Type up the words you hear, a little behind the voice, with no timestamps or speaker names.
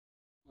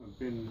Oh,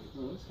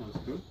 that sounds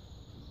good.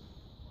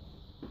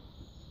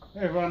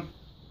 Hey everyone,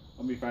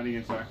 I'll be finding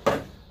it. Sorry.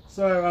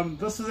 So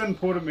this is an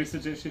important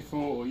message actually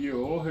for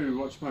you all who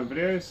watch my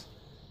videos.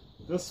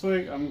 This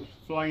week I'm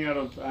flying out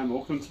of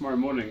Auckland tomorrow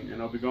morning,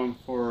 and I'll be gone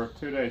for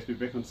 2 days. Be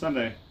back on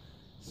Sunday,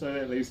 so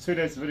that leaves 2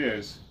 days of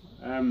videos.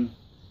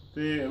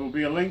 There will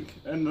be a link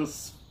in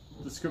this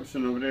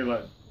description of the video.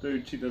 Like,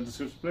 do check the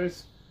description,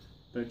 please.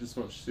 Don't just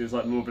watch. There's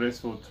like more videos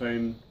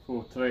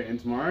for today and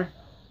tomorrow.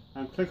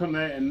 Click on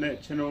that, and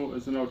that channel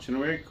is an old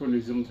channel called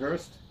New Zealand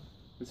Tourist.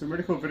 There's some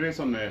really cool videos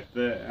on there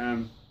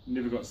that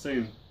never got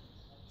seen.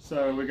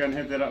 So we're going to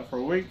have that up for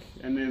a week,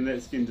 and then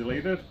that's getting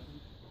deleted.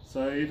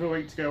 So you have a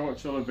week to go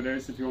watch all the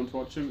videos if you want to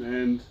watch them,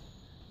 and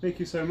thank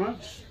you so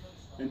much.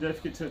 And don't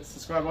forget to hit the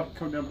subscribe button,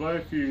 comment down below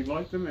if you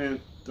like them, and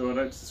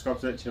don't subscribe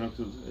to that channel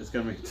because it's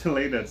going to be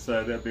deleted,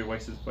 so that'd be a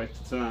waste of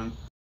time.